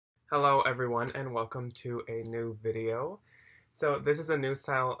Hello everyone and welcome to a new video. So this is a new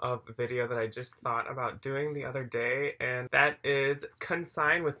style of video that I just thought about doing the other day, and that is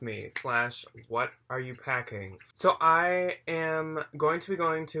consign with me / what are you packing. So I am going to be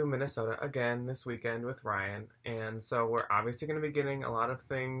going to Minnesota again this weekend with Ryan, and so we're obviously going to be getting a lot of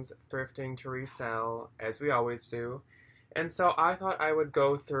things thrifting to resell as we always do. And so I thought I would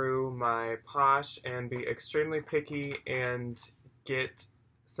go through my Posh and be extremely picky and get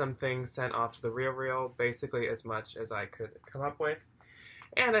some things sent off to the RealReal, basically as much as I could come up with.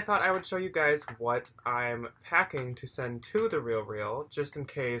 And I thought I would show you guys what I'm packing to send to the RealReal, just in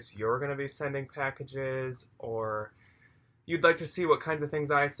case you're going to be sending packages, or you'd like to see what kinds of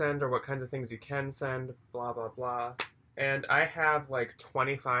things I send, or what kinds of things you can send, blah blah blah. And I have like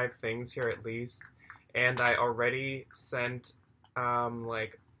 25 things here at least, and I already sent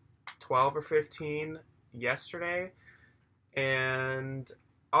like 12 or 15 yesterday, and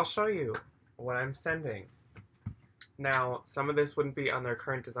I'll show you what I'm sending. Now, some of this wouldn't be on their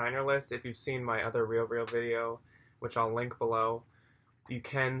current designer list. If you've seen my other RealReal video, which I'll link below, you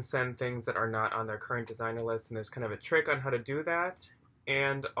can send things that are not on their current designer list, and there's kind of a trick on how to do that.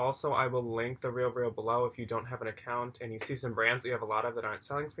 And also, I will link the RealReal below if you don't have an account and you see some brands that you have a lot of that aren't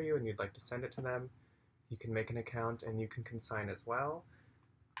selling for you and you'd like to send it to them. You can make an account and you can consign as well.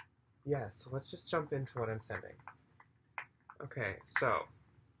 So let's just jump into what I'm sending. Okay, so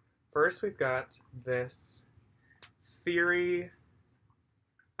first we've got this Theory.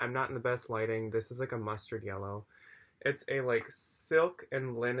 I'm not in the best lighting. This is like a mustard yellow. It's a like silk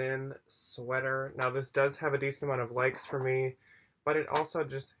and linen sweater. Now this does have a decent amount of likes for me, but it also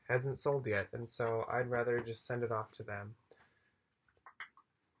just hasn't sold yet, and so I'd rather just send it off to them.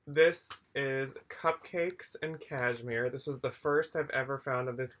 This is Cupcakes and Cashmere. This was the first I've ever found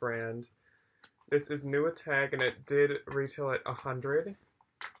of this brand. This is new at tag, and it did retail at $100.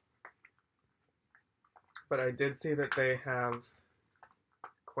 But I did see that they have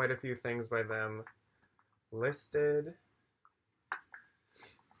quite a few things by them listed.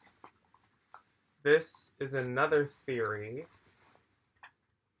 This is another Theory.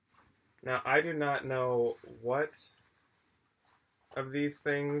 Now, I do not know what of these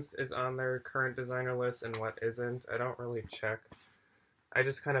things is on their current designer list and what isn't. I don't really check. I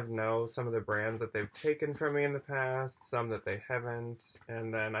just kind of know some of the brands that they've taken from me in the past, some that they haven't,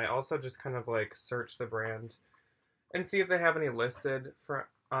 and then I also just kind of like search the brand and see if they have any listed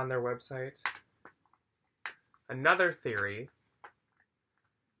on their website. Another Theory,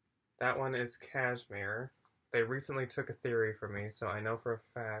 that one is Cashmere. They recently took a Theory from me, so I know for a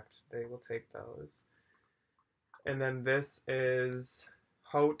fact they will take those. And then this is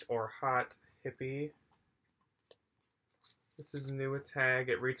Hot or Hot Hippie. This is new at tag.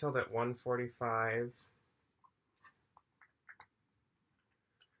 It retailed at $145.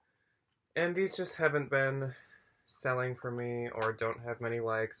 And these just haven't been selling for me, or don't have many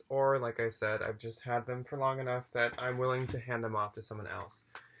likes, or like I said, I've just had them for long enough that I'm willing to hand them off to someone else.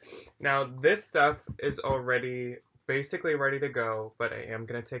 Now, this stuff is already basically ready to go, but I am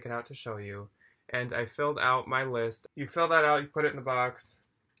going to take it out to show you. And I filled out my list. You fill that out, you put it in the box,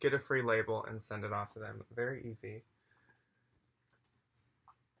 get a free label, and send it off to them. Very easy.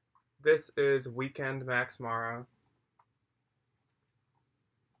 This is Weekend Max Mara.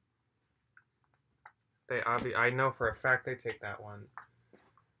 I know for a fact they take that one.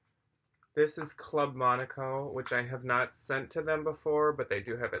 This is Club Monaco, which I have not sent to them before, but they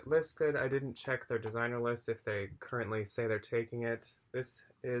do have it listed. I didn't check their designer list if they currently say they're taking it. This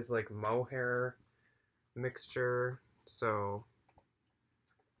is like mohair mixture, so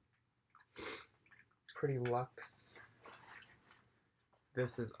pretty luxe.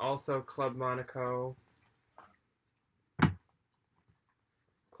 This is also Club Monaco.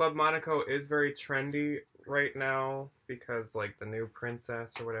 Club Monaco is very trendy right now because like the new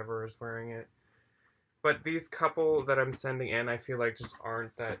princess or whatever is wearing it. But these couple that I'm sending in, I feel like just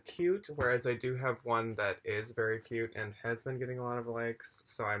aren't that cute, whereas I do have one that is very cute and has been getting a lot of likes,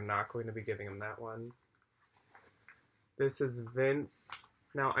 so I'm not going to be giving him that one. This is Vince.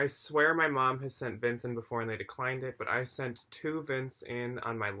 Now, I swear my mom has sent Vince in before and they declined it, but I sent 2 Vince in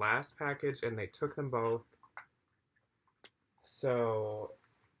on my last package and they took them both. So,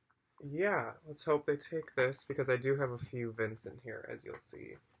 yeah, let's hope they take this, because I do have a few Vince in here, as you'll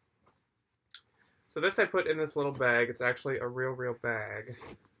see. So this I put in this little bag. It's actually a RealReal bag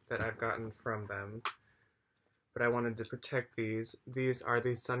that I've gotten from them, but I wanted to protect these. These are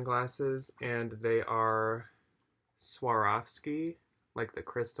these sunglasses, and they are Swarovski, like the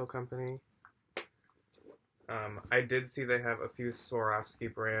crystal company. I did see they have a few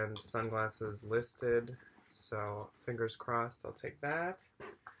Swarovski brand sunglasses listed, so fingers crossed I'll take that.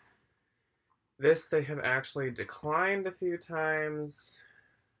 This they have actually declined a few times.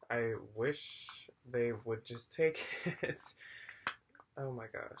 I wish they would just take it. Oh my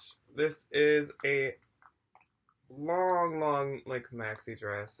gosh. This is a long, like maxi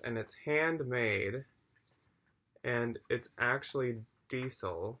dress, and it's handmade, and it's actually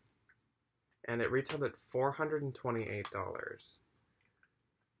diesel, and it retailed at $428.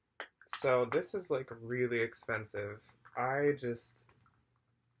 So this is like really expensive.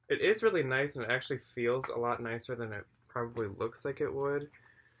 It is really nice, and it actually feels a lot nicer than it probably looks like it would,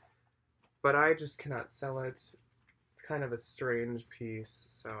 but I just cannot sell it. It's kind of a strange piece,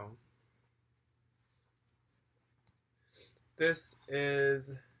 so. This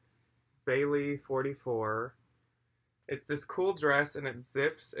is Bailey 44. It's this cool dress, and it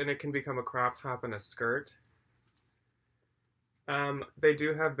zips, and it can become a crop top and a skirt. They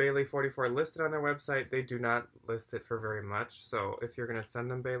do have Bailey 44 listed on their website. They do not list it for very much, so if you're going to send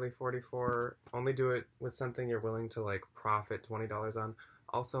them Bailey 44, only do it with something you're willing to like profit $20 on.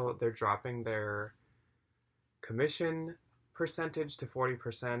 Also, they're dropping their commission percentage to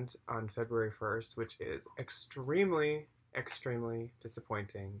 40% on February 1st, which is extremely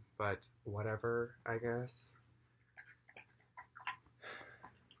disappointing, but whatever, I guess.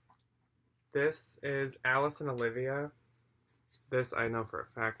 This is Alice and Olivia. This I know for a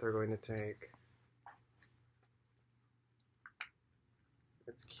fact they're going to take.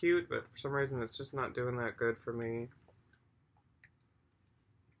 It's cute, but for some reason it's just not doing that good for me.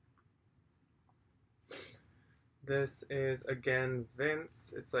 This is, again,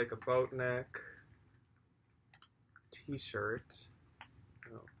 Vince. It's like a boat neck t-shirt.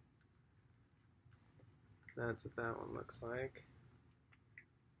 Oh. That's what that one looks like.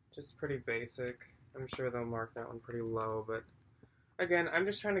 Just pretty basic. I'm sure they'll mark that one pretty low, but again, I'm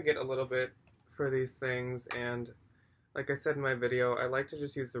just trying to get a little bit for these things, and like I said in my video, I like to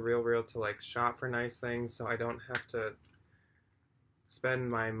just use the RealReal to like shop for nice things so I don't have to spend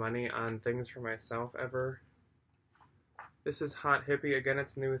my money on things for myself ever. This is Hot Hippie. Again,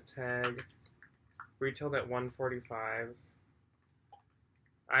 it's new with tag. Retailed at $145.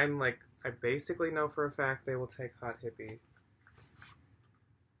 I basically know for a fact they will take Hot Hippie.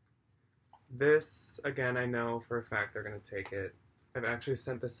 This, again, I know for a fact they're going to take it. I've actually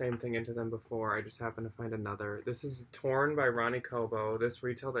sent the same thing into them before. I just happened to find another. This is Torn by Ronnie Kobo. This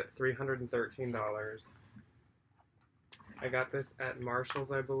retailed at $313. I got this at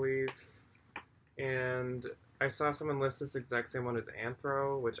Marshall's, I believe. And I saw someone list this exact same one as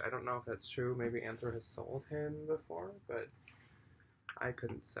Anthro, which I don't know if that's true. Maybe Anthro has sold him before, but I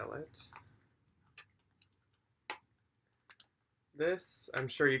couldn't sell it. This, I'm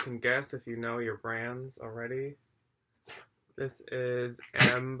sure you can guess if you know your brands already. This is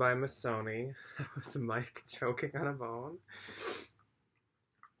M by Missoni. That was Mike choking on a bone.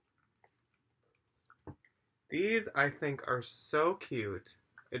 These, I think, are so cute.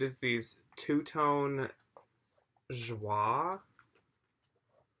 It is these two-tone joie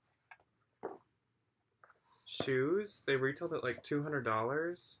shoes. They retailed at like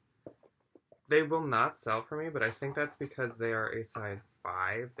 $200. They will not sell for me, but I think that's because they are a size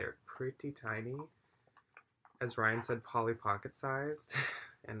 5. They're pretty tiny. As Ryan said, Polly Pocket size,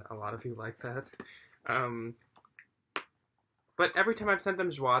 and a lot of you like that. But every time I've sent them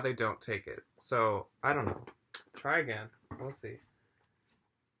joie, they don't take it. So, I don't know. Try again. We'll see.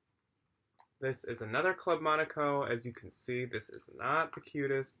 This is another Club Monaco. As you can see, this is not the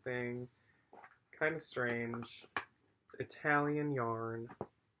cutest thing. Kind of strange. It's Italian yarn.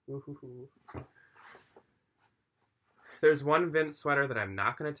 Woohoo. There's one Vince sweater that I'm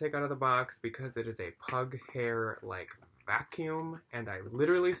not going to take out of the box because it is a pug hair like vacuum, and I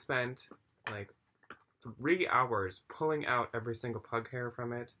literally spent like 3 hours pulling out every single pug hair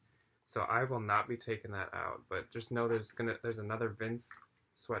from it. So I will not be taking that out, but just know there's another Vince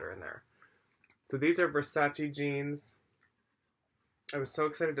sweater in there. So these are Versace jeans. I was so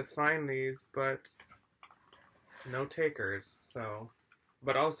excited to find these, but no takers. So,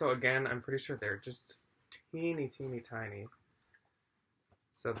 but also again, I'm pretty sure they're just teeny tiny.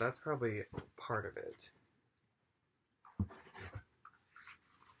 So that's probably part of it.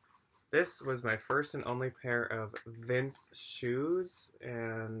 This was my first and only pair of Vince shoes,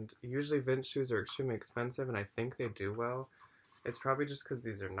 and usually Vince shoes are extremely expensive, and I think they do well. It's probably just because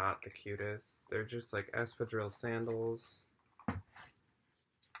these are not the cutest. They're just like espadrille sandals.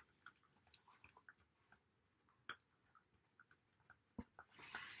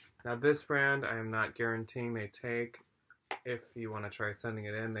 Now this brand, I am not guaranteeing they take. If you want to try sending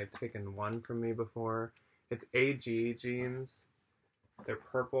it in, they've taken one from me before. It's AG jeans. They're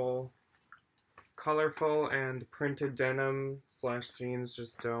purple colorful and printed denim / jeans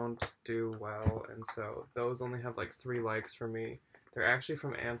just don't do well, and so those only have like 3 likes for me. They're actually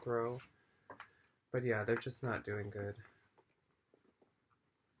from Anthro, but yeah, they're just not doing good.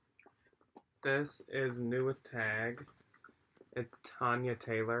 This is new with tag. It's Tanya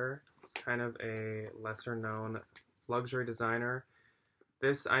Taylor. It's kind of a lesser known luxury designer.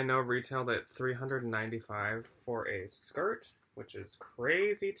 This I know retailed at $395 for a skirt, which is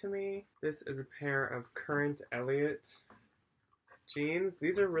crazy to me. This is a pair of Current Elliott jeans.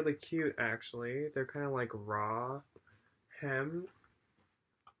 These are really cute actually. They're kind of like raw hem.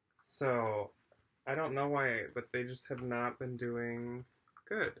 So I don't know why, but they just have not been doing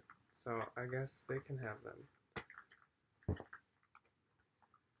good. So I guess they can have them.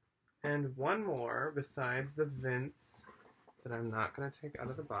 And one more besides the Vince that I'm not going to take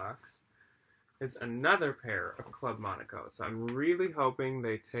out of the box is another pair of Club Monaco. So I'm really hoping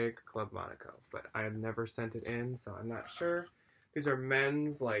they take Club Monaco, but I have never sent it in, so I'm not sure. These are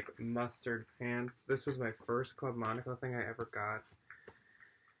men's like mustard pants. This was my first Club Monaco thing I ever got.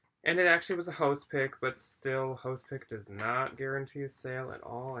 And it actually was a host pick, but still, host pick does not guarantee a sale at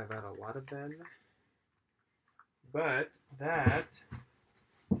all. I've had a lot of them. But that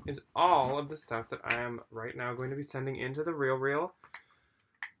is all of the stuff that I am right now going to be sending into the RealReal.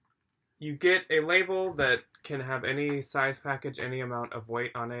 You get a label that can have any size package, any amount of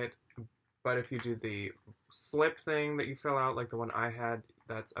weight on it. But if you do the slip thing that you fill out, like the one I had,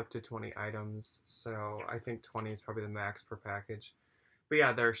 that's up to 20 items. So I think 20 is probably the max per package. But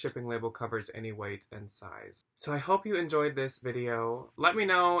yeah, their shipping label covers any weight and size. So I hope you enjoyed this video. Let me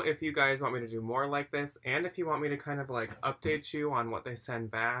know if you guys want me to do more like this, and if you want me to kind of like update you on what they send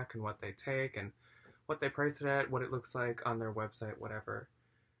back and what they take and what they price it at, what it looks like on their website, whatever.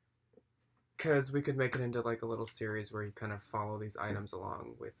 Because we could make it into like a little series where you kind of follow these items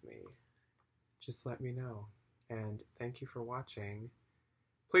along with me. Just let me know. And thank you for watching.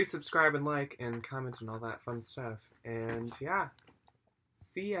 Please subscribe and like and comment and all that fun stuff. And yeah.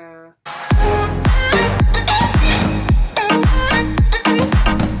 See ya!